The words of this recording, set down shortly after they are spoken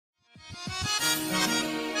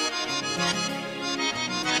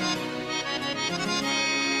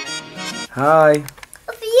Hi.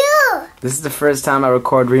 For you. This is the first time I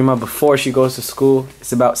record Rima before she goes to school.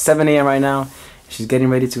 It's about 7 a.m. right now. She's getting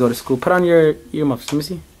ready to go to school. Put on your earmuffs. Let me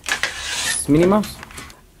see. It's Minnie Mouse.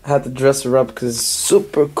 I had to dress her up because it's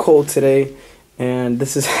super cold today. And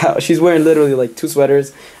this is how she's wearing literally like 2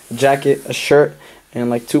 sweaters, a jacket, a shirt, and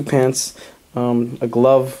like 2 pants, a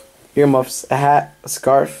glove, earmuffs, a hat, a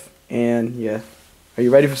scarf, and yeah. Are you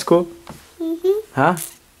ready for school? Huh?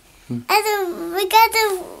 We got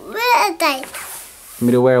to wear a diet. You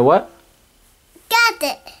me to wear what? Got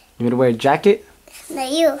it. You me to wear a jacket? No,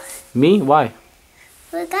 you. Me? Why?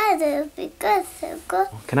 We got it because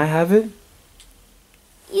Can I have it?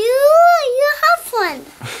 you have one.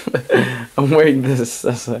 I'm wearing this.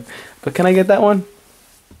 That's like, but can I get that one?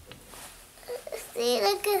 See,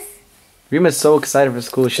 like this. Rima's so excited for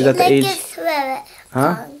school. She's at the age. Huh?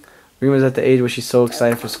 Huh? Rima's at the age where she's so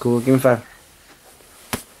excited for school. Give me 5.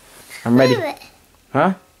 I'm ready.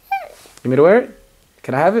 Huh? You me to wear it?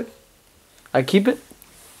 Can I have it? I keep it?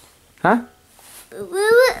 Huh? We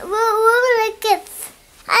like it.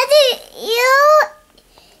 How do you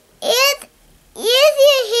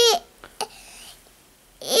eat?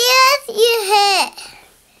 Yes, you hit.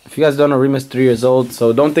 If you guys don't know, Rima's 3 years old,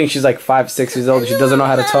 so don't think she's like 5, 6 years old. She doesn't know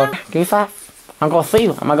how to talk. Give me 5. I'm going to see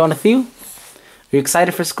you. Am I going to see you? Are you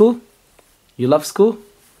excited for school? You love school?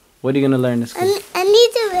 What are you going to learn in school? I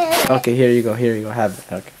need to wear it. Okay, here you go. Here you go. Have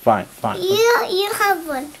it. Okay, fine. You have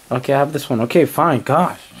one. Okay, I have this one. Okay, fine.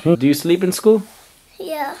 Gosh. Do you sleep in school?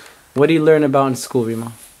 Yeah. What do you learn about in school,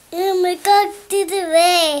 Rima? Oh my God, to the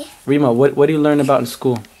way. Rima, what do you learn about in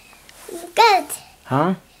school? Goat.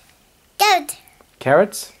 Huh? Goat.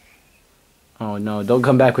 Carrots? Oh no, don't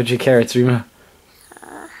come back with your carrots, Rima.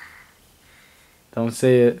 Don't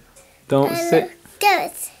say it. Don't say it.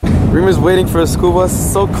 Goat. Rima's waiting for a school bus.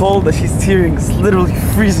 It's so cold that she's tearing. It's literally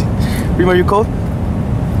freezing. Rima, are you cold?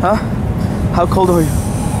 Huh? How cold are you?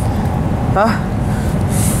 Huh?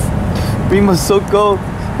 Rima's so cold.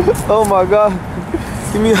 Oh my God.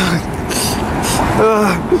 Give me a hug.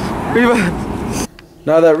 Rima.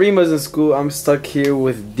 Now that Rima's in school, I'm stuck here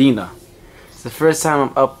with Dina. It's the first time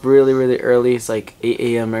I'm up really early. It's like 8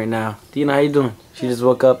 a.m. right now. Dina, how you doing? She just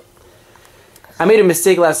woke up. I made a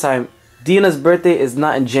mistake last time. Dina's birthday is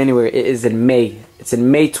not in January. It is in May. It's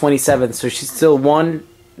in May 27th. So she's still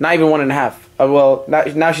not even 1.5. Well,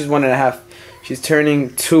 now she's 1.5. She's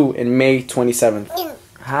turning 2 in May 27th.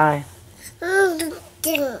 Hi.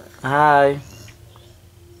 Hi.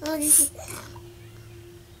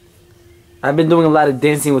 I've been doing a lot of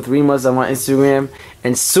dancing with Rima's on my Instagram,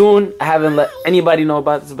 and soon, I haven't let anybody know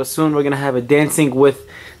about this, but soon we're gonna have a dancing with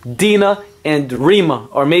Dina and Rima,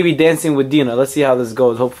 or maybe dancing with Dina. Let's see how this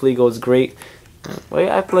goes. Hopefully it goes great. Why you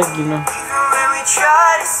act like you know?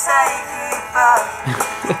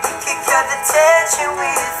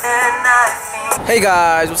 Hey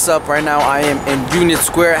guys, what's up? Right now I am in Union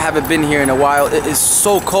Square. I haven't been here in a while. It is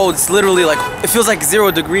so cold. It's literally like, it feels like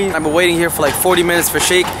 0 degrees. I've been waiting here for like 40 minutes for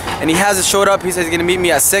Shake, and he hasn't showed up. He said he's gonna meet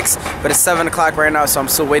me at 6, but it's 7 o'clock right now, so I'm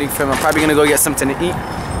still waiting for him. I'm probably gonna go get something to eat.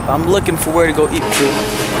 I'm looking for where to go eat too.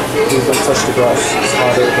 Please don't touch the grass. It's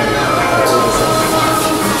hotter than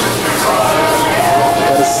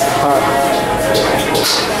that is hot.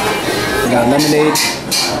 We got lemonade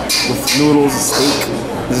with noodles and steak.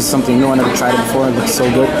 This is something new. I never tried it before. It looks so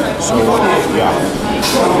good. So yeah.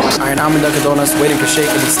 Alright, now I'm in Dunkin' Donuts waiting for Shake,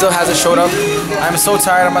 and he still hasn't showed up. I'm so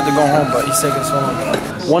tired. I'm about to go home, but he's taking so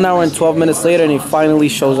long. 1 hour and 12 minutes later, and he finally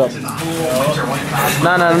shows up.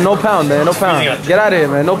 Nah, no pound, man. No pound. Get out of here,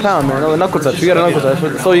 man. No pound, man. No knuckle touch. You got a knuckle touch.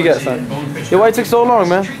 That's all you get, son. Yeah, why it took so long,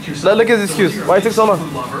 man? Look at his excuse. Why it took so long?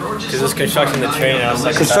 Because there's construction in the train.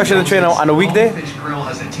 Construction in the train on a weekday?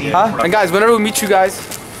 Huh? And guys, whenever we meet you guys,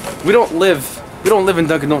 we don't live in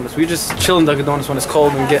Dunkin' Donuts. We just chill in Dunkin' Donuts when it's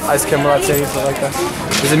cold and get ice cream latte and stuff like that.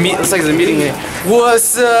 Looks like there's a meeting here.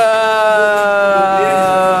 What's up?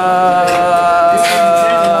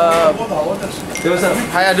 Hey, what's up?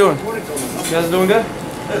 How y'all doing? You guys doing good?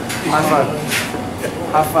 High five.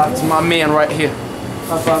 High five to my man right here.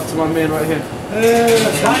 High five to my man right here. High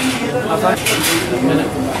five. High five.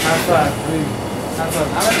 High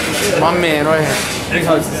five. My man right here. Big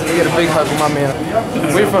hugs. We get a big hug with my man.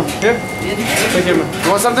 Where you from? Here? Take care, man. You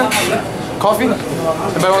want something? Coffee?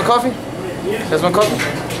 Anybody want coffee? You guys want coffee?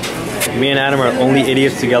 Me and Adam are only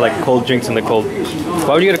idiots to get like cold drinks in the cold.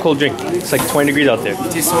 Why would you get a cold drink? It's like 20 degrees out there.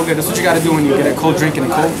 It tastes so good. That's what you gotta do when you get a cold drink in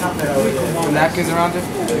the cold. Put napkins around it.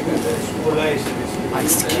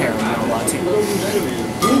 Iced caramel latte.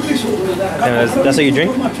 And that's how you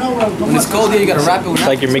drink? When it's cold, yeah, you gotta wrap it with It's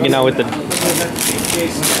like you're making out with the...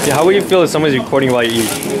 Yeah, how would you feel if someone's recording while you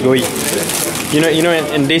eat? Go eat. You know,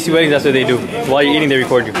 in Desi weddings, that's what they do. While you're eating, they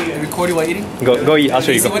record you. They record you while eating? Go eat. I'll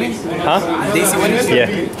show you. Go. Desi weddings? Huh? Desi weddings? Yeah.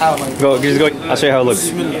 How? Like, Go. Just go. I'll show you how it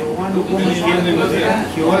looks.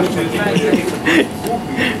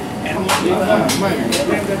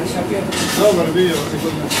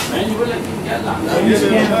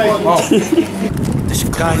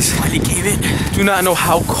 Guys, finally gave it. Do not know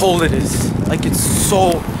how cold it is. Like, it's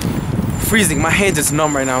so freezing. My hands is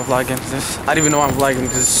numb right now vlogging this. I don't even know why I'm vlogging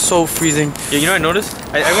because it's so freezing. Yeah, you know what I noticed?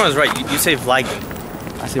 Everyone was right. You say vlogging.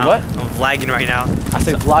 I say what? I'm vlogging right now. I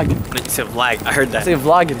say vlogging. No, you said vlog. I heard that. I say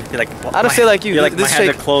vlogging. You're like, well, I don't say like you. You're like, this my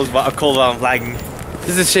hands shake. are cold while I'm vlogging.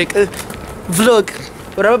 This is shake. Vlog.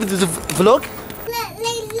 What happened to the vlog?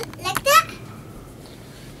 Like that?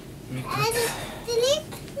 And delete?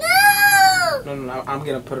 No! No, I'm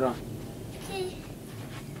gonna put it on.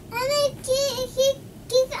 And then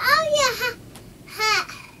keep out your hat.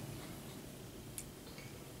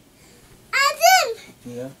 Adam!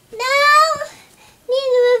 Yeah. No!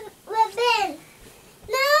 Need ribbon.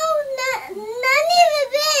 No, not need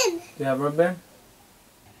ribbon. Do you have rubber band?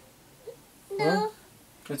 No.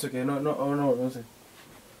 It's okay. No, don't say.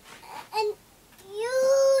 And you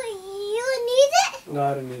need it? No, I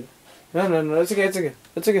don't need it. No, it's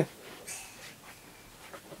okay.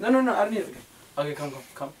 No, I don't need it. Okay,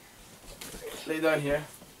 come. Lay down here.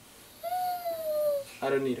 I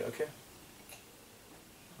don't need it, okay?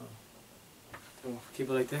 Oh. Keep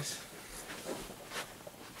it like this.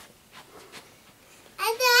 I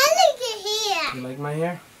like your hair. You like my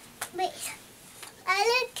hair? Wait. I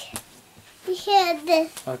like your hair.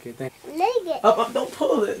 This. Okay, thank you. Like it. Up, don't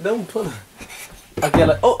pull it. Okay,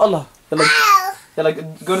 like, oh, Allah. Ow.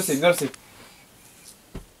 Go to sleep.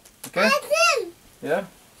 Okay? Adam. Yeah?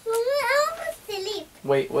 Mommy, I want to sleep.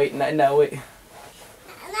 Wait, not now, wait. Now?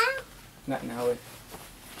 Not now, wait.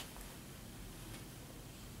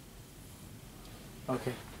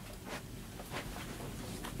 Okay.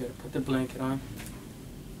 You gotta put the blanket on.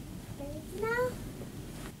 Now?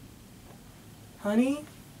 Honey,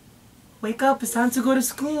 wake up, it's time to go to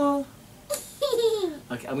school.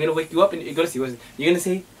 Okay, I'm gonna wake you up and you go to sleep. You're gonna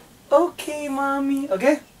say, okay, mommy,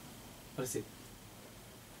 okay? Go to sleep.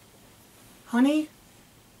 Honey,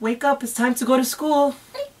 wake up, it's time to go to school.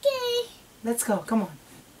 Okay. Let's go, come on.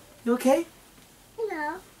 You okay?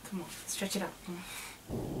 No. Come on, stretch it out. Come on.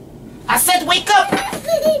 I said wake up!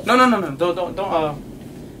 No, don't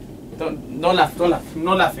laugh,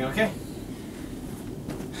 no laughing, okay?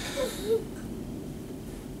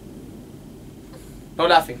 No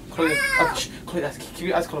laughing. Close your eyes. Keep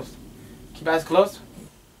your eyes closed. Keep your eyes closed.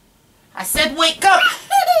 I said wake up!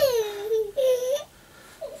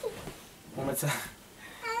 One more time.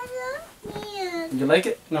 I love you. You like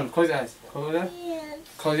it? No, close your eyes. Yes.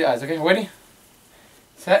 Close your eyes, okay? Ready?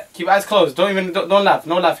 Set. Keep your eyes closed. Don't laugh.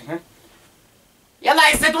 No laughing, huh? Yalla,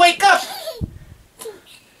 I said wake up!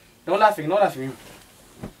 No laughing.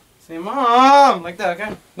 Say mom! Like that,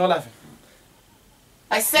 okay? No laughing.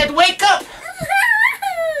 I said wake up!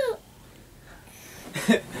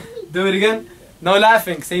 Do it again. No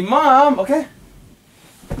laughing. Say mom, okay?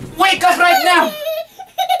 Wake up right now!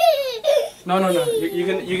 No.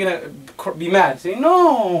 You're gonna be mad. Say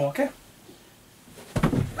no, okay?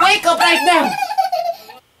 Wake up right now!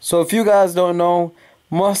 So if you guys don't know,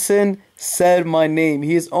 Mohsen said my name.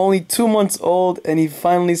 He is only 2 months old and he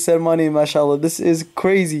finally said my name, mashallah. This is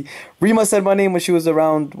crazy. Rima said my name when she was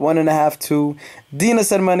around 1.5, 2. Dina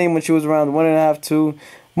said my name when she was around 1.5, 2.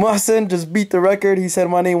 Mohsen just beat the record. He said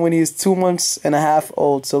my name when he is 2 months and a half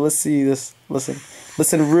old. So let's see this.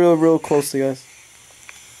 Listen real closely, guys.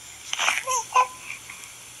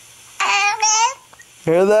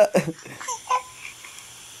 Hear that?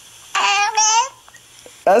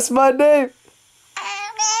 That's my name.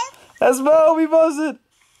 That's my homie, Mohsen.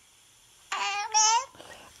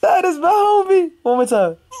 That is my homie. One more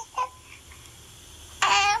time.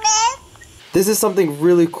 This is something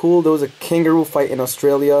really cool. There was a kangaroo fight in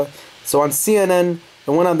Australia. So on CNN,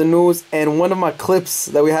 it went on the news. And one of my clips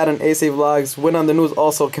that we had on ASA Vlogs went on the news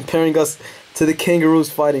also, comparing us to the kangaroos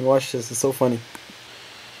fighting. Watch this. It's so funny.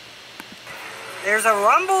 There's a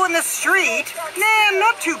rumble in the street. Nah,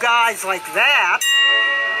 not two guys like that.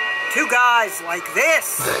 Two guys like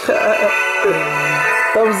this.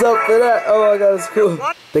 Thumbs up for that. Oh my god, it's cool.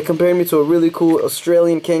 They compared me to a really cool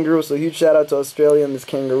Australian kangaroo. So huge shout out to Australia and this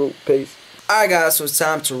kangaroo. Peace. Alright guys, so it's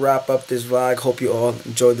time to wrap up this vlog. Hope you all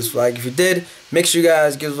enjoyed this vlog. If you did, make sure you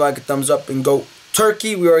guys give the vlog a thumbs up and go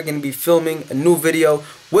Turkey. We are going to be filming a new video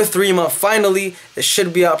with Rima. Finally, it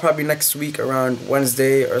should be out probably next week around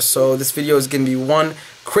Wednesday or so. This video is going to be one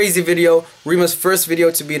Crazy video. Rima's first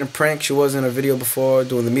video to be in a prank. She wasn't in a video before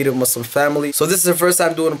doing the Meet of Muslim Family. So this is her first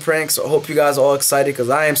time doing a prank. So I hope you guys are all excited because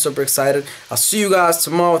I am super excited. I'll see you guys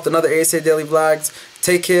tomorrow with another ASA Daily Vlogs.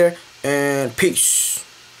 Take care and peace.